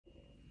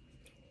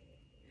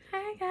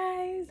Hi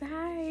guys,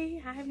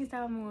 hi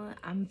Mr. Amours.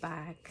 I'm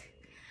back.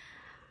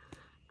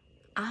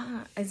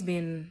 It's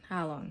been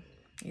how long?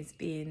 It's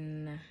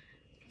been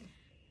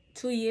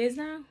 2 years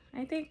now,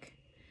 I think.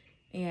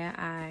 Yeah,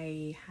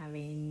 I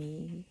haven't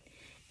made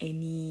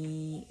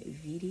any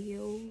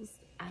videos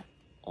at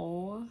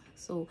all.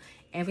 So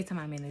every time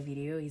I'm in a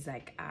video, it's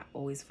like I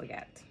always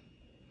forget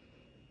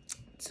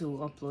to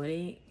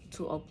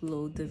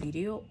upload the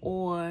video,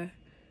 or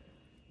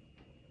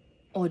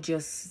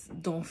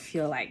just don't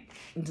feel like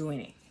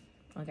doing it.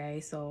 Okay,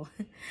 so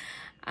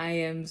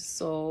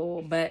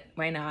but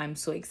right now I'm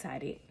so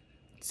excited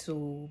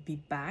to be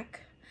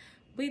back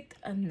with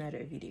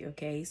another video.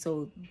 Okay,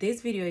 so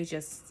this video is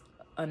just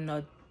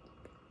another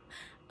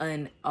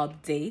an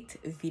update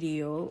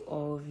video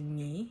of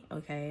me.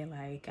 Okay,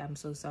 like I'm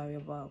so sorry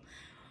about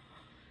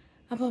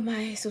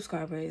my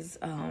subscribers,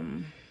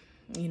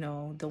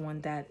 the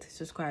one that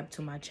subscribed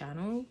to my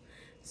channel.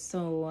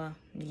 So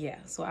yeah,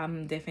 so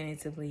I'm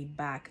definitely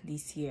back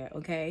this year.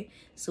 Okay,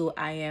 so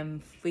I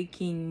am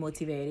freaking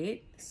motivated.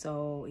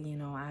 So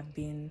I've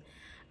been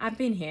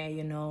here,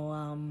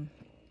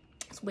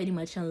 it's pretty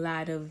much a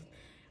lot of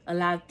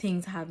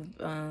things have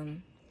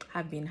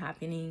been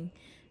happening.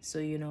 So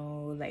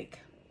like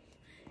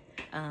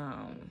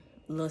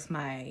lost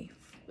the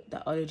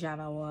other job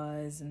I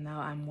was, and now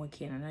I'm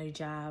working another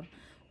job,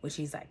 which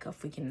is like a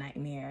freaking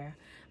nightmare.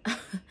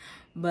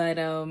 but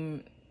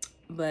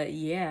but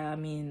yeah, I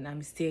mean,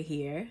 I'm still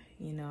here,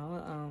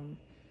 in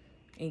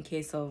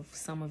case of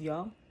some of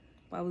y'all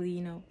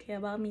probably care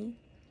about me,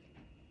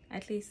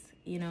 at least,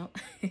 and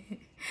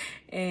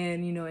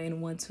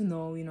want to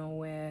know,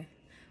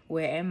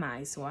 where am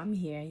I. So I'm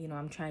here,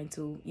 I'm trying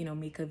to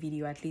make a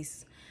video at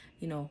least,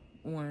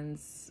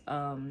 once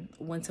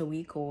a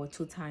week or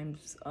 2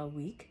 times a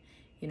week.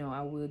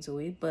 I will do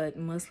it, but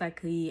most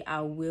likely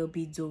I will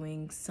be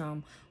doing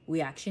some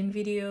reaction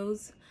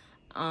videos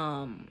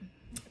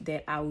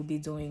that I will be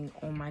doing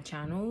on my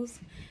channels.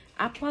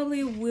 I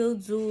probably will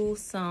do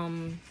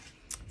some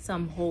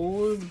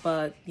hauls,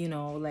 but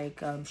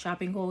like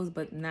shopping hauls,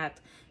 but not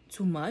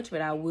too much.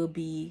 But I will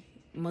be,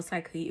 most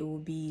likely it will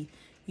be,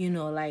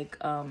 like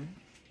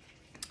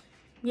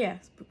yeah,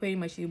 pretty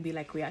much it'll be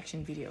like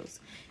reaction videos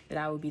that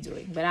I will be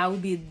doing. But I will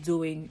be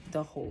doing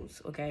the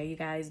hauls, okay, you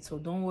guys? So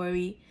don't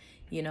worry,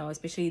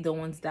 especially the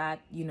ones that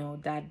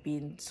that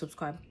been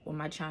subscribed on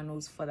my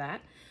channels for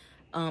that.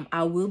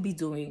 I will be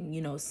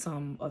doing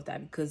some of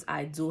that, because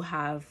I do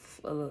have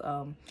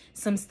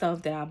some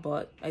stuff that I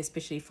bought,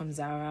 especially from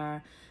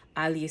Zara,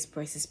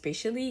 AliExpress,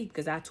 especially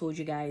because I told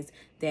you guys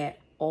that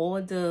all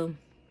the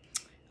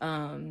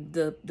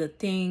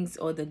things,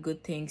 or the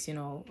good things,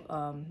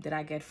 that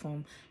I get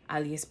from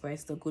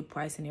AliExpress, the good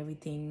price and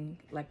everything,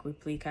 like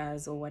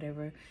replicas or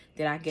whatever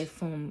that I get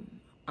from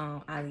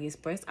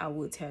AliExpress, I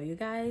will tell you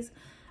guys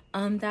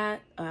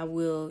that I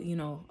will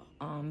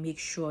make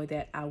sure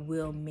that I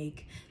will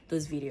make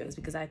those videos,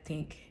 because I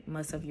think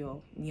most of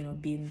you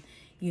been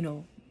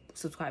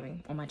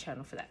subscribing on my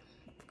channel for that,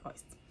 of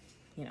course,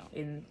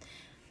 and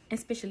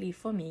especially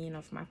for me,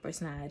 for my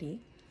personality,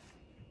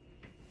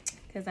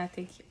 because I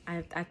think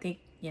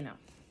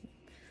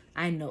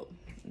I know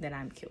that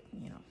I'm cute,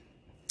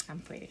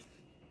 I'm pretty.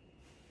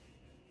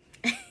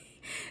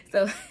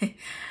 so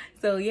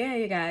so yeah,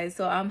 you guys,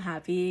 so I'm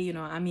happy,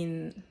 I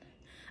mean,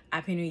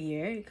 happy new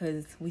year,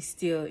 because we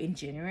still in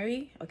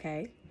January.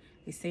 Okay,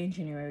 we stay in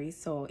January,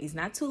 so it's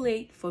not too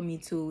late for me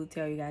to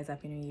tell you guys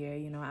happy new year.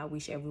 I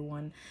wish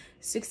everyone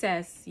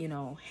success,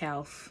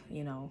 health,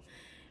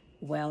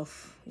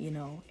 wealth,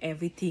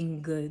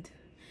 everything good,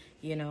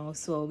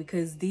 so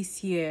because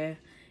this year,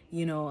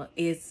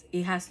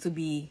 it has to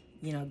be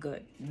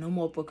good. No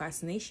more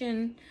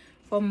procrastination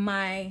from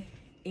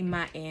in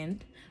my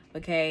end.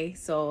 Okay,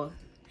 so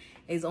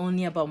it's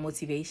only about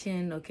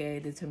motivation, okay,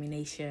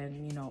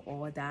 determination,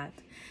 all that.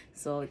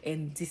 So,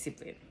 and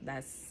discipline,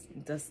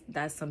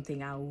 that's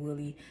something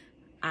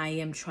I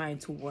am trying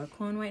to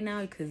work on right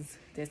now, because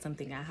there's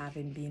something I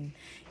haven't been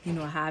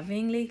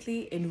having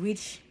lately, in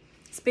which,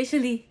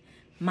 especially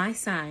my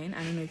sign,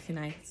 I don't know if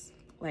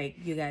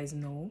you guys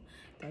know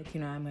that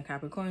I'm a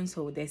Capricorn.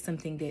 So there's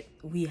something that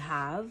we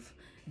have,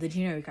 the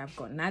January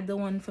Capricorn, not the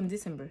one from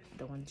December,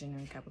 the one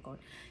January Capricorn.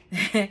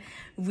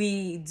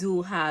 We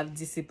do have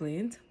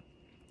discipline,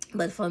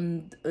 but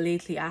from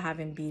lately I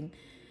haven't been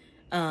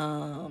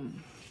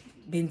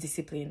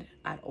disciplined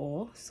at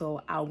all.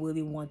 So I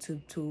really want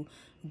to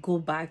go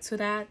back to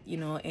that,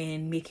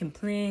 and making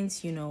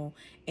plans,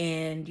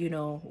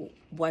 and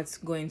what's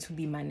going to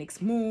be my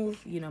next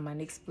move, my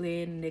next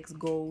plan, next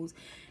goals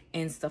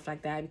and stuff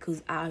like that,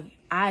 because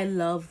I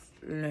love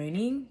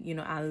learning,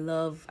 I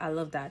love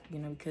that,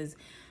 because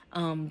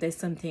there's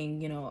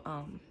something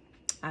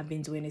I've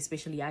been doing,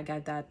 especially I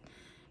got that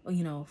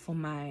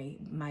from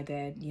my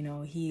dad.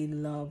 He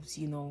loves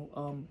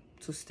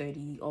to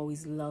study,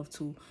 always love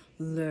to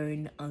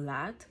learn a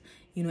lot,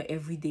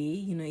 every day,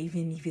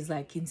 even if he's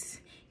like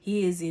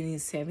he is in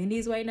his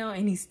 70s right now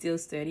and he's still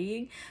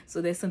studying.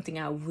 So that's something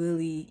I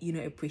really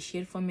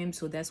appreciate from him.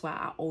 So that's why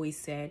I always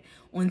said,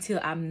 until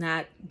I'm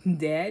not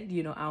dead,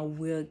 I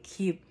will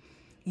keep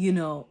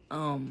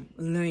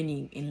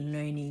learning and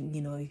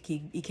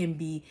learning. It can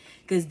be,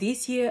 because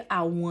this year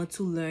I want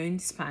to learn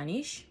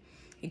Spanish,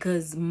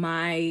 because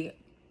my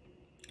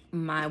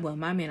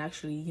man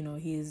actually,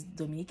 he is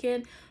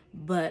Dominican,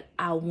 but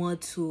I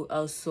want to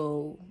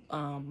also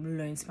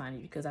learn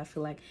Spanish, because I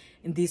feel like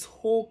in this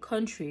whole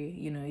country,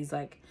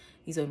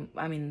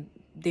 I mean,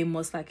 they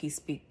most likely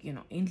speak,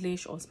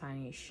 English or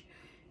Spanish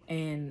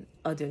and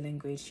other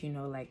language,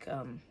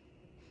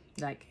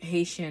 like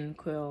Haitian,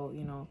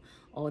 Creole,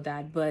 all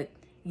that. But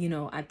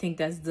I think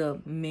that's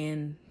the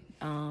main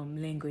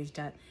language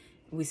that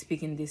we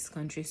speak in this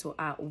country. So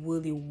I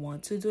really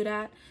want to do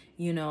that,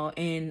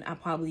 and I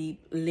probably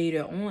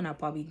later on I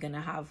probably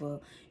gonna have a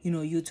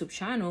YouTube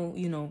channel,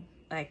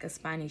 like a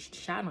Spanish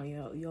channel.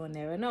 You'll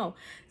never know.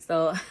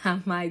 So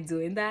am I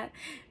doing that?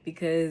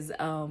 Because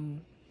I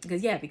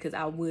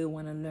really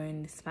want to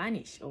learn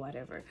Spanish or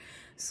whatever.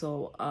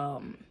 So I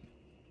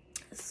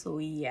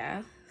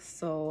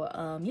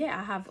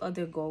have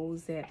other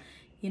goals that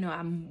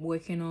I'm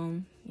working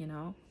on.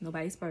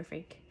 Nobody's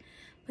perfect,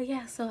 but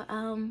yeah. So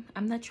I'm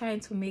not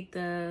trying to make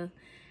the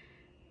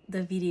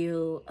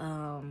video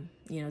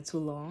too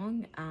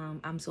long.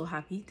 I'm so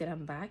happy that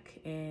I'm back,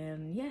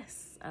 and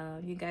yes,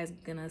 you guys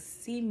gonna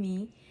see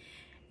me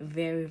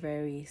very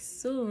very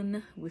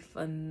soon with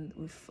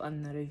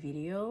another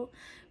video,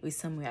 with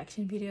some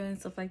reaction video and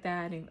stuff like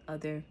that, and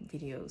other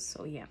videos.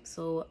 So yeah,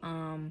 so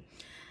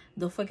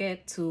don't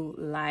forget to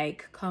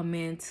like,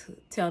 comment,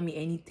 tell me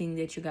anything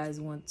that you guys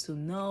want to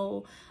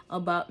know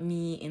about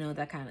me,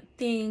 that kind of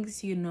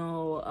things. You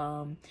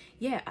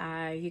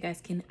guys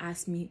can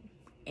ask me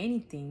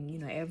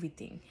anything,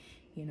 everything.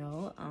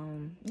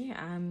 I'm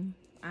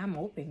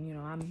open.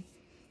 I'm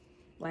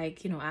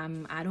like,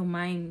 I don't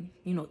mind,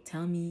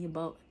 tell me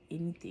about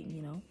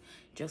anything.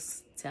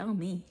 Just tell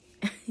me.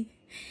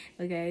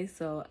 Okay,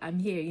 so I'm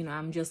here.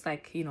 I'm just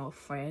like, a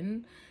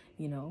friend,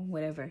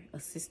 whatever, a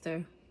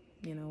sister,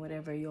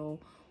 whatever y'all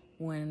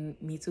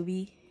want me to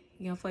be,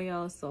 for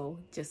y'all. So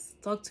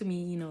just talk to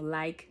me,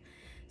 like,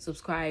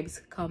 subscribe,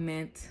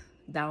 comment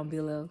down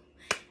below,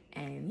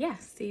 and yeah,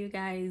 see you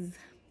guys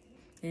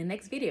in the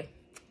next video.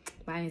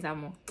 Bye, mis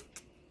amor.